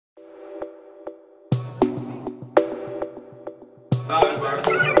But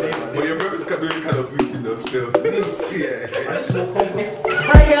your brother's really kind of weak, you know, still. Yeah.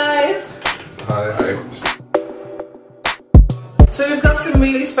 Hi guys. Hi. So we've got some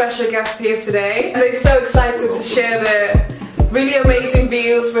really special guests here today, and they're so excited to share their really amazing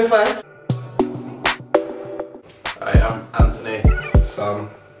views with us. Hi, I'm Anthony. Sam.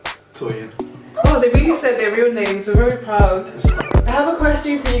 Toyin. Oh, they really said their real names. We're very proud. I have a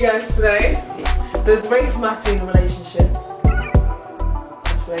question for you guys today. Does race matter in a relationship?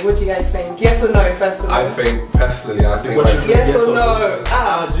 So what do you guys think? Yes or no, first of all? I think, personally, I think... Yes or no?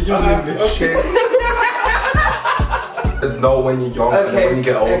 Did you English? Okay. No, when you're young, and Okay. when you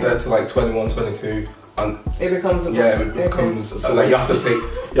get older to like 21, 22, and it becomes a it becomes so like you have to take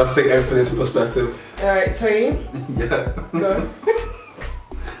everything into perspective. Alright, Toyin? Yeah. Go.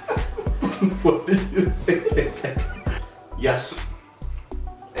 What do you think? Yes.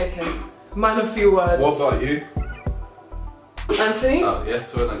 Okay. Man of few words. What about you? Anthony? Oh,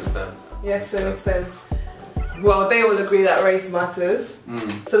 yes, to an extent. Yes, to an extent. Well, they all agree that race matters.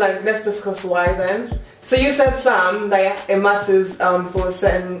 So like, let's discuss why then. So you said, Sam, that it matters for a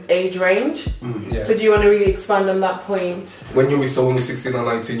certain age range. Yeah. So do you want to really expand on that point? When you're only 16 or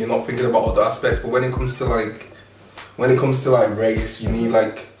 19, you're not thinking about other aspects. But when it comes to like race, you need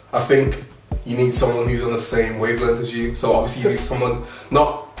like, I think you need someone who's on the same wavelength as you. So obviously you need someone,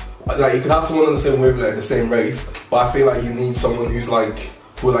 not like you can have someone on the same wavelength, the same race, but I feel like you need someone who's like,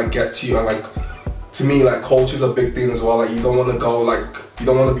 who like gets you, and like, to me, like, culture's a big thing as well. Like, you don't want to go, like, you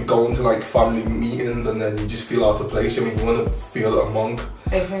don't want to be going to like family meetings and then you just feel out of place. I mean, you want to feel among.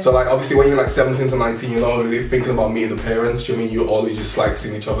 Okay. So like, obviously when you're like 17 to 19, you're not really thinking about meeting the parents. Do you mean you're only just like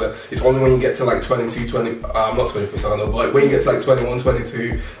seeing each other? It's only when you get to like 22, 20, I'm not 23, so I don't know, but like, when you get to like 21,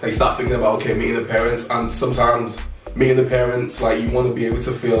 22, like, you start thinking about, okay, meeting the parents. And sometimes meeting the parents, like, you want to be able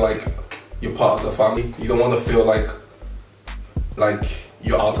to feel like you're part of the family. You don't want to feel like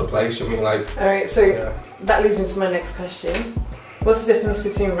you're out of place. You mean, like, Alright, so yeah. that leads me to my next question. What's the difference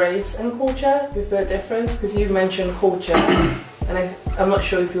between race and culture? Is there a difference? Because you mentioned culture, and I'm not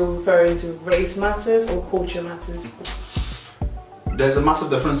sure if you're referring to race matters or culture matters. There's a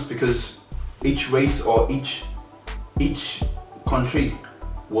massive difference because each race or each country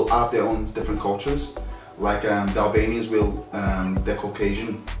will have their own different cultures. Like the Albanians will, they're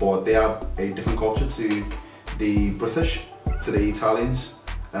Caucasian, but they have a different culture to the British, to the Italians.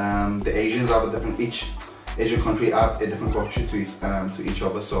 The Asians have a different, each Asian country have a different culture to each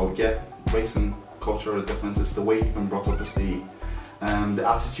other. So yeah, race and culture are different. It's the way you've been brought up, it's the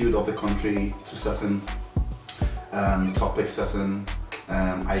attitude of the country to certain topics, certain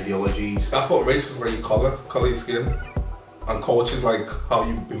ideologies. I thought race was like your colour your skin. And culture's like how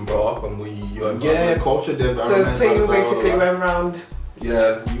you've been brought up and where you yeah, culture, the So environment. Taylor basically went round.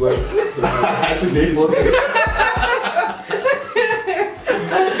 Yeah, you went. to name one.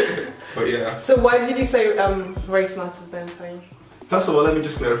 But yeah. So why did you say race matters then, Taylor? First of all, let me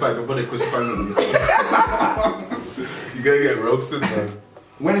just clarify before they crucify me. You're gonna get roasted, man.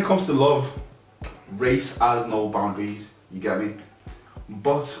 When it comes to love, race has no boundaries, you get me?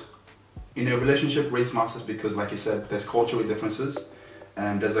 But in a relationship, race matters because, like you said, there's cultural differences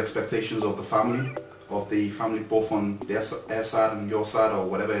and there's expectations of the family both on their side and your side or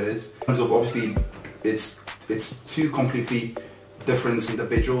whatever it is. In terms of, obviously, it's two completely different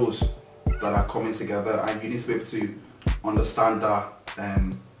individuals that are coming together, and you need to be able to understand that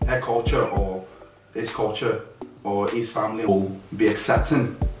her culture or his culture or his family will be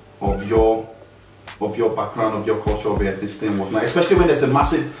accepting of your background, of your culture, of your ethnicity and whatnot. Especially when there's a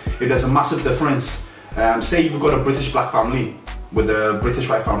massive difference. Say you've got a British black family with a British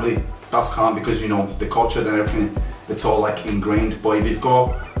white family, that's calm because you know the culture and everything, it's all like ingrained. But if you've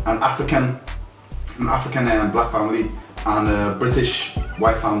got an African black family and a British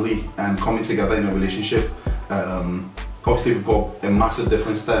white family coming together in a relationship, obviously we've got a massive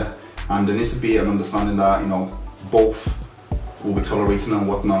difference there, and there needs to be an understanding that, you know, both will be tolerating and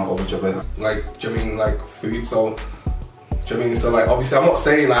whatnot of each other. Like, do you mean like food? So, do you mean, so like, obviously I'm not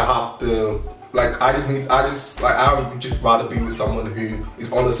saying I have to, like, I would just rather be with someone who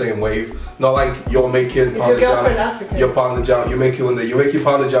is on the same wave. Not like you're making Is your girlfriend African? You're pound the jam, you make your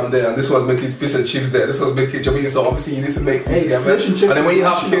pound the jam there, and this one's making fish and chips there, this one's making, do you mean? So obviously you need to make food together. And then when you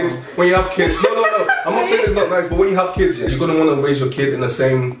have kids, no, I'm not saying it's not nice, but when you have kids, yeah, you're gonna want to raise your kid in the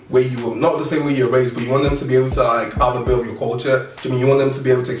same way not the same way you're raised, but you want them to be able to like have a bit of your culture. Do you mean you want them to be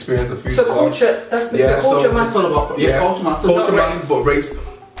able to experience the food? So culture, culture matters. Culture matters. Culture matters, but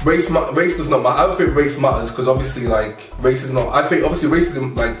race does not matter. I don't think race matters because obviously like race is not. I think obviously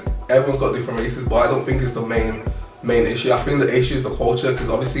racism, like everyone's got different races, but I don't think it's the main issue. I think the issue is the culture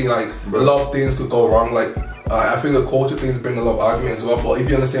because obviously like a lot of things could go wrong. Like I think the culture things bring a lot of argument as well. But if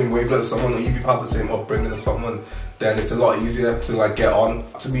you're on the same wavelength as someone, or if you've had the same upbringing as someone, then it's a lot easier to like get on.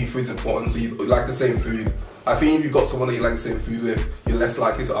 To me, food's important. So you like the same food. I think if you've got someone that you like the same food with, you're less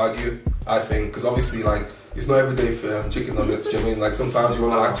likely to argue. I think because obviously like it's not everyday for chicken nuggets. Do you know what I mean? Like sometimes you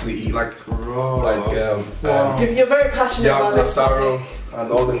want to actually eat like You're very passionate about this topic.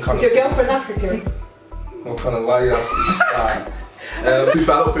 and all them kind Is of. your girlfriend African? What kind of lie you asking? I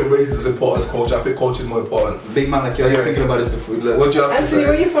don't think race is as important as culture. I think culture is more important. Big man like you're thinking about is the food. What do you have to Anthony, say?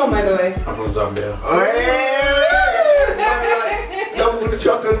 where are you from, by the way? I'm from Zambia. Double the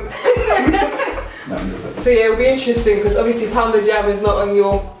chocolate. So yeah, it'll be interesting because obviously pound the jam is not on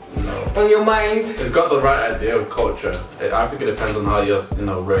your mind. It's got the right idea of culture. I think it depends on how you're,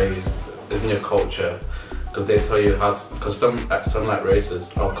 raised. It's in your culture, because they tell you how. Because some like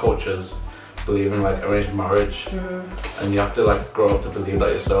races or cultures believe in like arranged marriage, and you have to like grow up to believe that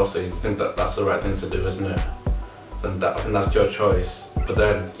yourself. So you think that that's the right thing to do, isn't it? And I think that's your choice. But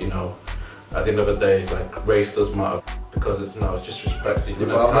then at the end of the day, like race does matter because it's just respect. I'm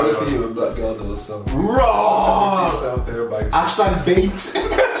never seen you with a black girl though, so. Raw! Out there by Hashtag bait.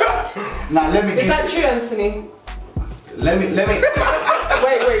 Now let me. Is that true, Anthony? Let me.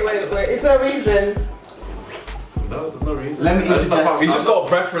 Wait. Is there a reason? No, there's no reason. Let me interject. He's just got a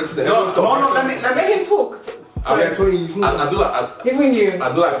preference there. No, let me. Let him talk. I do like. Even you.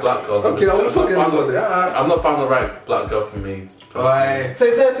 I do like black girls. Okay, I'm not talking about that. I've not found the right black girl for me. Why? So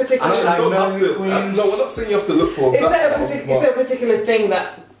is there a particular? No, we're not saying you have to look for. Is there a particular thing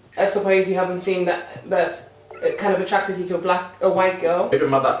that I suppose you haven't seen that's kind of attracted you to a white girl? Maybe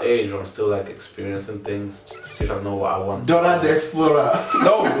I'm at that age where I'm still like experiencing things to know what I want. Dora the Explorer.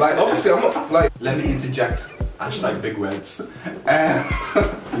 No, like obviously I'm not like. Let me interject. Hashtag big words.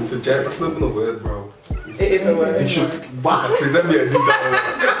 Interject. That's not even a word, bro. It is a word. Present me a new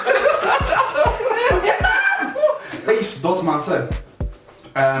Race does matter,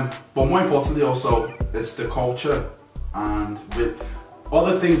 but more importantly also it's the culture and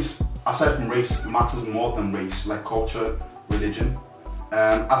other things aside from race matters more than race, like culture, religion.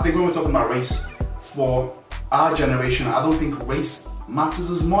 I think when we're talking about race, for our generation, I don't think race matters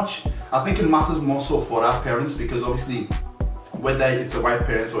as much. I think it matters more so for our parents, because obviously whether it's a white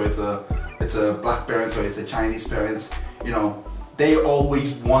parent or it's a black parent or it's a Chinese parent, they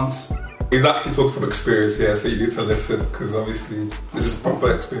always want. He's actually talking from experience here, so you need to listen, because obviously this is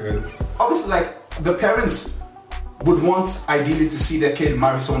proper experience. Obviously, like the parents would want ideally to see their kid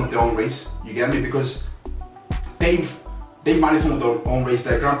marry someone of their own race. You get me? Because they married someone of their own race.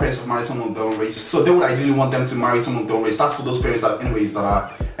 Their grandparents have married someone of their own race, so they would ideally want them to marry someone of their own race. That's for those parents that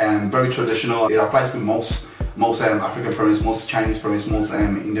are very traditional. It applies to most African parents, most Chinese parents, most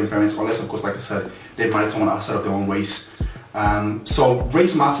Indian parents, unless of course, like I said, they married someone outside of their own race. So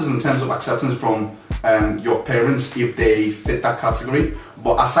race matters in terms of acceptance from your parents if they fit that category.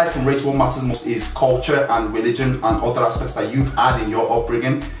 But aside from race, what matters most is culture and religion and other aspects that you've had in your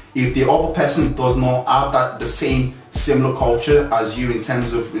upbringing. If the other person does not have the same similar culture as you in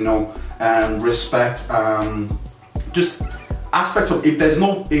terms of respect, just aspects of if there's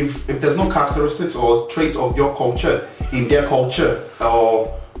no characteristics or traits of your culture in their culture,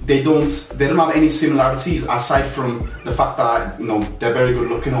 or they don't have any similarities aside from the fact that they're very good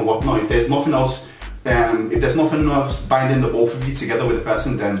looking or whatnot. If there's nothing else binding the both of you together with the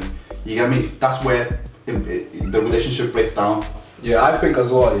person, then you get me. That's where the relationship breaks down. Yeah, I think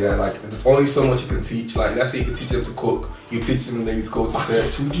as well. Yeah, like there's only so much you can teach. Like let's say you can teach them to cook, you teach them maybe to go to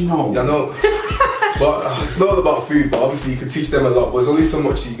church. What do you know? Yeah, I know. But it's not all about food. But obviously you can teach them a lot. But there's only so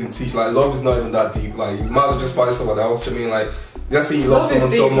much you can teach. Like love is not even that deep. Like you might as well just find someone else. I mean, like. Let's say you love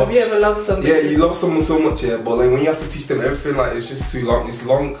someone so much. Have you ever loved somebody? Yeah, you love someone so much, yeah. But like when you have to teach them everything, like it's just too long. It's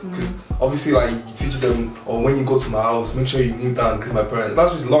long because obviously, like you teach them, or when you go to my house, make sure you kneel down and greet my parents.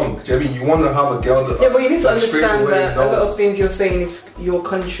 That's just long. Do you know what I mean? You want to have a girl that. Yeah, but you need to like, understand that a lot of things you're saying is your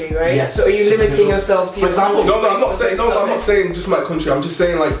country, right? Yes. So are you limiting yourself to? For example, No, I'm not saying. No, I'm not saying just my country. I'm just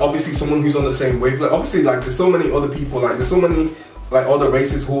saying like obviously someone who's on the same wavelength. Obviously, like there's so many other people. Like there's so many like other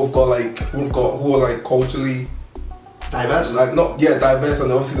races who are like culturally. Diverse? Diverse,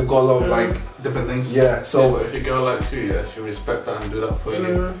 and obviously they've got a lot of like different things. Yeah, so but if your girl likes you, she'll respect that and do that for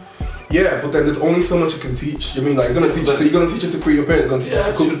you. Yeah, but then there's only so much you can teach. You mean like you're gonna teach her to greet your parents, you're gonna teach her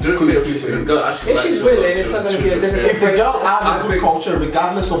to cook your food. If she's willing, it's not gonna be a different. If the girl has a good culture,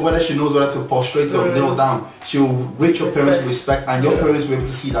 regardless of whether she knows whether to prostrate or kneel down, she'll reach your parents with respect, and your parents will be able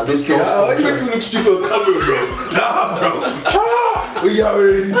to see that this girl's why you make me look stupid on camera, bro? Nah, bro. We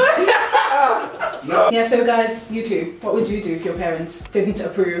already. No. Yeah, so guys, you two, what would you do if your parents didn't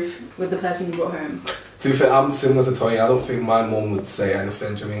approve with the person you brought home? To be fair, I'm similar to Toyin. I don't think my mum would say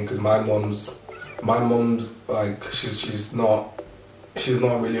anything, do you know what I mean? Because my mum's my mum's like she's not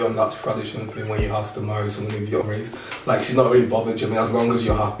really on that tradition thing where you have to marry someone of your race. Like she's not really bothered. I mean, as long as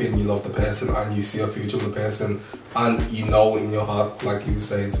you're happy and you love the person and you see a future with the person and you know in your heart, like you were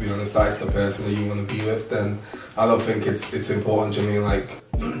saying, to be honest, that is the person that you want to be with, then I don't think it's important. I mean, like.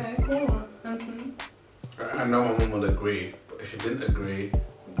 Okay, cool. I know my mum would agree, but if she didn't agree,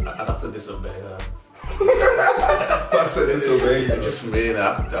 I'd have to disobey her. That's a disobey. Just me, and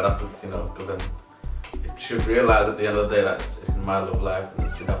I'd have to, you know, because then she'd realise at the end of the day that it's my love life,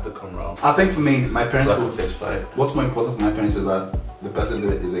 and she'd have to come round. I think for me, my parents Like a would. fist fight. What's more important for my parents is that the person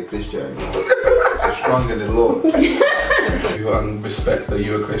is a Christian, strong in the Lord. And respect that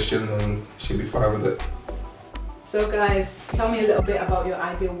you're a Christian, and she'll be fine with it. So guys, tell me a little bit about your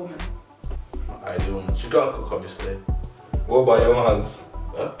ideal woman. Ideal woman. She got to cook, obviously. What about your hands?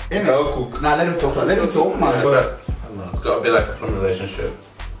 Huh? Innit? I'll cook. Nah, let him talk, man. Let him talk, man. I don't know, it's got to be like a fun relationship.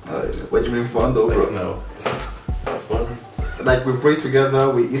 What do you mean fun though, Like, bro? you know, fun. Like we pray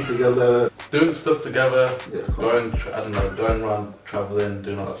together, we eat together. Doing stuff together, Yeah, going around, travelling,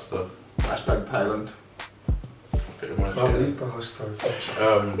 doing all that stuff. Hashtag Thailand. Pretty much. I'll Yeah. leave the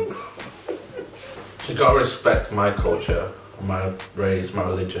hashtag. She got to respect my culture, my race, my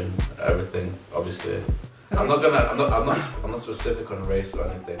religion, everything. Obviously, I'm not specific on race or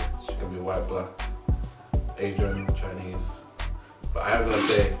anything. She can be white, black, Asian, Chinese. But I am gonna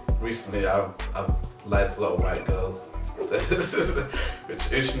say, recently I've liked a lot of white girls. which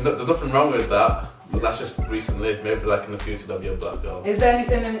there's nothing wrong with that. But that's just recently. Maybe like in the future there'll be a black girl. Is there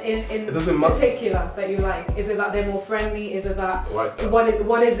anything in It doesn't matter. particular that you like? Is it that they're more friendly? Is it that White girl.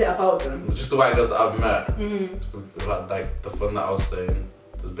 what is it about them? Just the white girls that I've met. Mm-hmm. We've had like the fun that I was saying.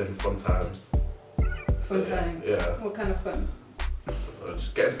 There's been fun times. Fun times. Yeah. What kind of fun?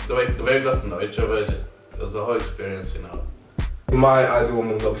 Just getting the way we got to know each other. Just it was the whole experience, you know. My ideal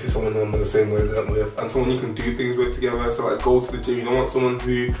woman is obviously someone who I'm on the same wavelength with, and someone you can do things with together. So like go to the gym. You don't want someone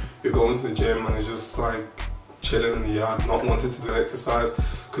who you're going to the gym and is just like chilling in the yard, not wanting to do exercise.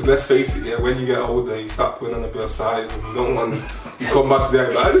 Because let's face it, yeah, when you get older, you start putting on a bit of size, and you don't want you come back to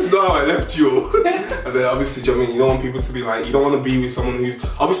the like, this is not how I left you. And then obviously, do you know what I mean, you don't want people to be like, you don't want to be with someone who's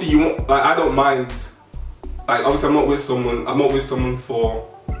obviously you want. Like I don't mind. Like obviously, I'm not with someone for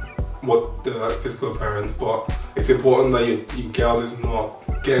what the physical appearance, but it's important that your girl is not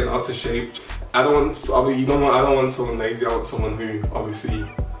getting out of shape. I don't want someone lazy. I want someone who obviously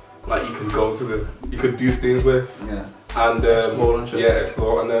like you can go to you could do things with. Yeah. And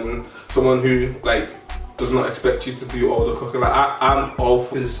explore, and then someone who like does not expect you to do all the cooking. Like I'm all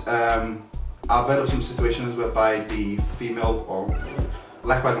for Because I've heard of some situations whereby the female, or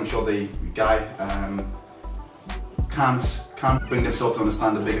likewise I'm sure the guy, can't bring themselves to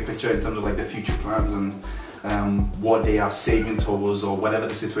understand the bigger picture in terms of like their future plans and what they are saving towards or whatever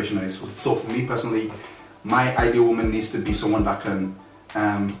the situation is. So for me personally, my ideal woman needs to be someone that can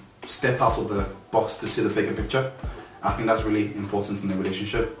step out of the box to see the bigger picture. I think that's really important in a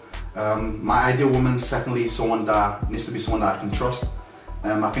relationship. My ideal woman, secondly, is someone that needs to be someone that I can trust.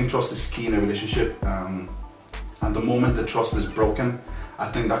 I think trust is key in a relationship, and the moment the trust is broken, I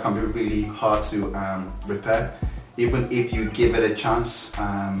think that can be really hard to repair. Even if you give it a chance,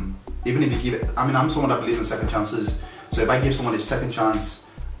 I'm someone that believes in second chances. So if I give someone a second chance,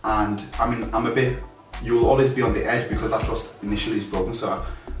 and you'll always be on the edge because that trust initially is broken. So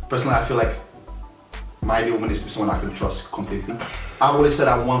personally, I feel like my ideal woman is to be someone I can trust completely. I've always said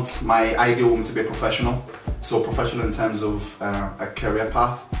I want my ideal woman to be a professional. So professional in terms of a career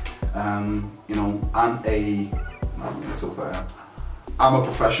path. I'm a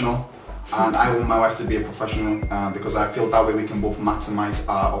professional, and I want my wife to be a professional because I feel that way we can both maximize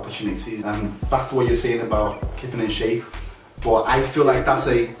our opportunities. Back to what you're saying about keeping in shape, but I feel like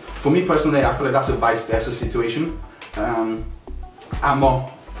for me personally, I feel like that's a vice versa situation. I'm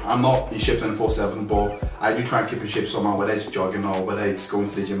not in shape 24/7, but I do try and keep in shape somehow, whether it's jogging or whether it's going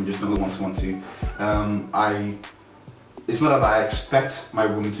to the gym and just not want to. It's not that I expect my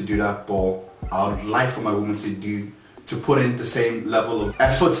woman to do that, but I would like for my woman to put in the same level of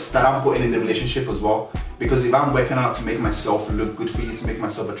efforts that I'm putting in the relationship as well. Because if I'm working out to make myself look good for you, to make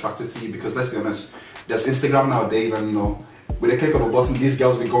myself attractive to you, because let's be honest, there's Instagram nowadays, and with a click of a button, these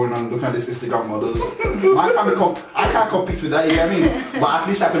girls be going on looking at these Instagram models. I can't compete with that, you get me? But at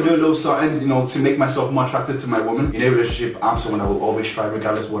least I can do a little something, to make myself more attractive to my woman. In a relationship, I'm someone that will always try,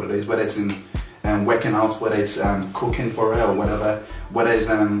 regardless of what it is, whether it's in working out, whether it's cooking for her or whatever, whether it's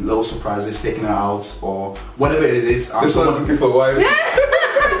little surprises, taking her out, or whatever it is. I'm this one's looking for a wife.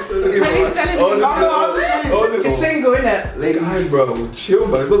 It's single, innit? Ladies, bro, chill,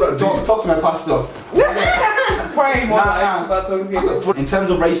 but it's not that deep. Talk to my pastor. Pray more life about talking to you. In terms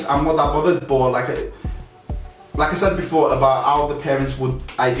of race, I'm not that bothered, but like I said before about how the parents would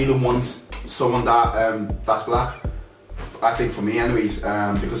ideally want someone that that's black. I think for me anyways,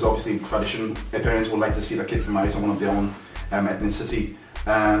 because obviously tradition, their parents would like to see their kids marry someone of their own ethnicity.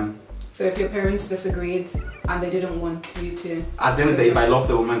 So if your parents disagreed and they didn't want you to... At the end of the day, if I love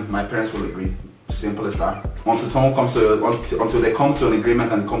the woman, my parents will agree. Simple as that. Until they come to an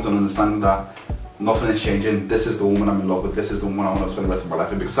agreement and come to an understanding that nothing is changing, this is the woman I'm in love with, this is the woman I want to spend the rest of my life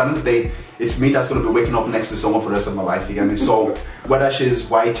with. Because at the end of the day, it's me that's going to be waking up next to someone for the rest of my life, you get me? So whether she's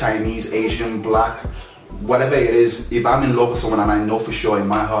white, Chinese, Asian, black, whatever it is, if I'm in love with someone and I know for sure in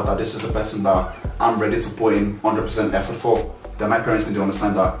my heart that this is the person that I'm ready to put in 100% effort for, then my parents need to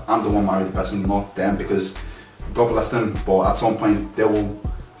understand that I'm the one married the person, not them, because God bless them, but at some point they will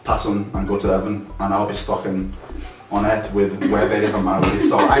pass on and go to heaven and I'll be stuck on earth with whoever it is I'm married with.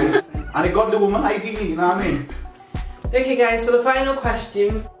 So and a godly woman ideally, you know what I mean? Okay guys, for the final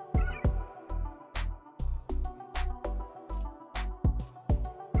question.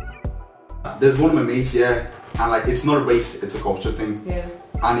 There's one of my mates, yeah, and like it's not a race, it's a culture thing. Yeah.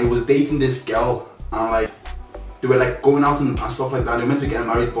 And he was dating this girl and like they were like going out and stuff like that. They were meant to be getting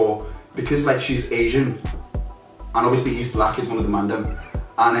married, but because like she's Asian and obviously he's black, he's one of the man them.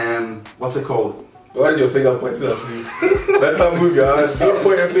 And what's it called? Why is your finger pointing at me? Let that move your eyes. Don't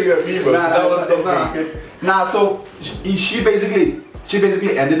point your finger at me, bro. Nah, so she basically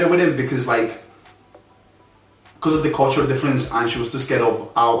ended it with him because of the cultural difference, and she was too scared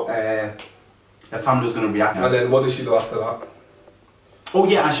of how her family was gonna react. And then what did she do after that? Oh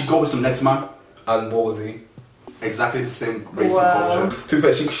yeah, and she got with some next man. And what was he? Exactly the same race Wow. and culture. To be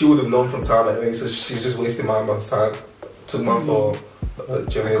fair, she would have known from time anyway, so she's just wasting my man's time. Took man for A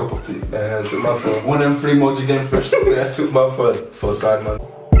cup of tea. took man for One of them free mods again fresh. took man for a side man.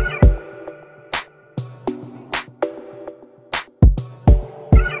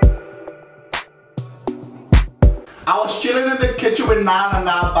 I was chilling in the kitchen with Nana and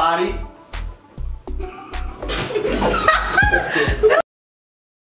our body.